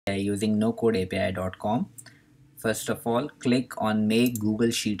using NoCodeAPI.com. First of all, click on Make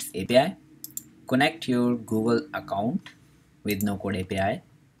Google Sheets API. Connect your Google account with NoCodeAPI.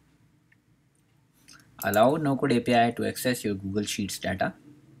 Allow NoCodeAPI to access your Google Sheets data.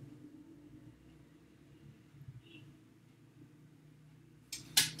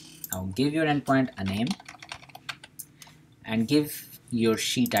 Now give your endpoint a name and give your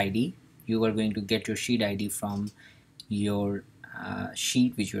sheet ID. You are going to get your sheet ID from your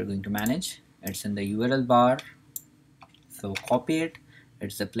sheet which you are going to manage. It's in the URL bar, so copy it.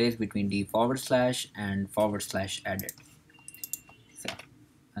 It's the place between the / and / edit. So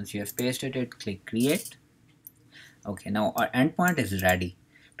once you have pasted it, click create. Okay, now our endpoint is ready.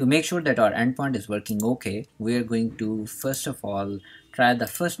 To make sure that our endpoint is working okay, we are going to first of all try the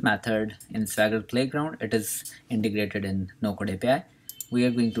first method in Swagger Playground. It is integrated in NoCodeAPI. We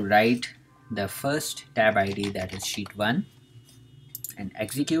are going to write the first tab ID, that is sheet 1, and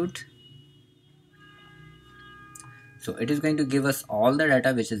execute. So it is going to give us all the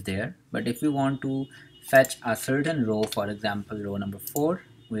data which is there, but if we want to fetch a certain row, for example row number 4,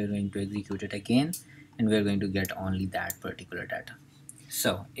 we are going to execute it again and we are going to get only that particular data.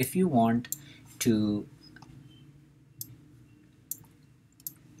 So if you want to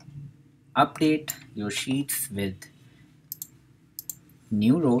update your sheets with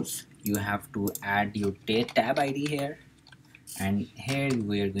new rows, you have to add your tab ID here, and here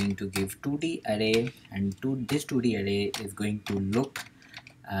we are going to give 2D array, and this 2D array is going to look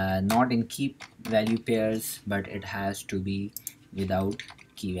not in key value pairs, but it has to be without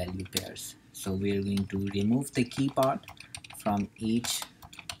key value pairs. So we are going to remove the key part from each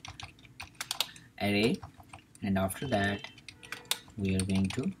array, and after that we are going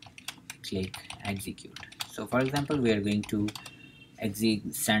to click execute. So for example, we are going to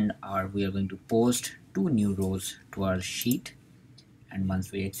we are going to post 2 new rows to our sheet, and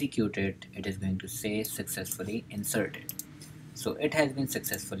once we execute it, it is going to say successfully inserted. So it has been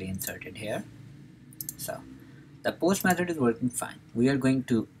successfully inserted here. So the post method is working fine. We are going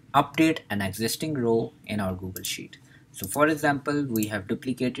to update an existing row in our Google Sheet. So for example, we have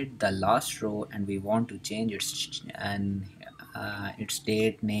duplicated the last row and we want to change its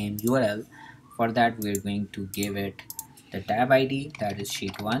date, name, URL. For that, we are going to give it the tab ID, that is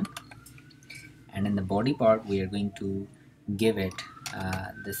sheet 1, and in the body part we are going to give it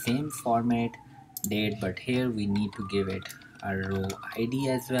the same format, date, but here we need to give it a row ID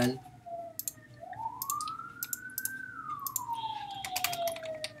as well.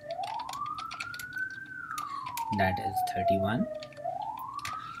 That is 31.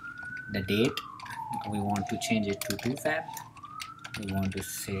 The date, we want to change it to 2Feb. We want to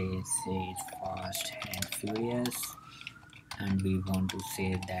say it's fast and furious, and we want to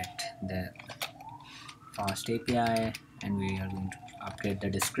say that the fast API, and we are going to update the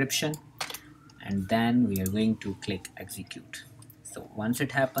description, and then we are going to click execute. So once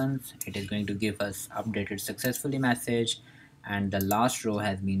it happens, it is going to give us updated successfully message, and the last row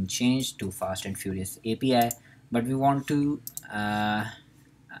has been changed to fast and furious API, but we want to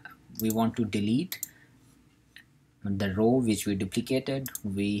delete the row which we duplicated.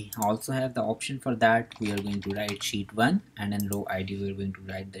 We also have the option for that. We are going to write sheet 1, and in row ID we are going to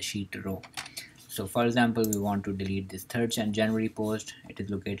write the sheet row. So for example, we want to delete this 3rd January post. It is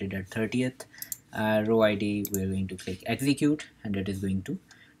located at 30th. Row ID, we are going to click execute, and it is going to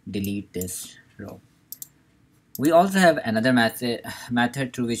delete this row. We also have another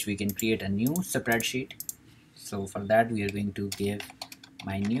method through which we can create a new spreadsheet. So for that, we are going to give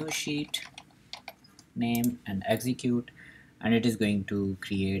my new sheet name and execute, and it is going to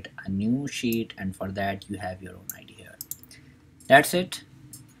create a new sheet, and for that you have your own ID here. That's it.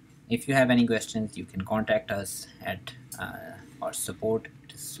 If you have any questions, you can contact us at our support.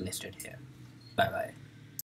 It is listed here. Bye bye.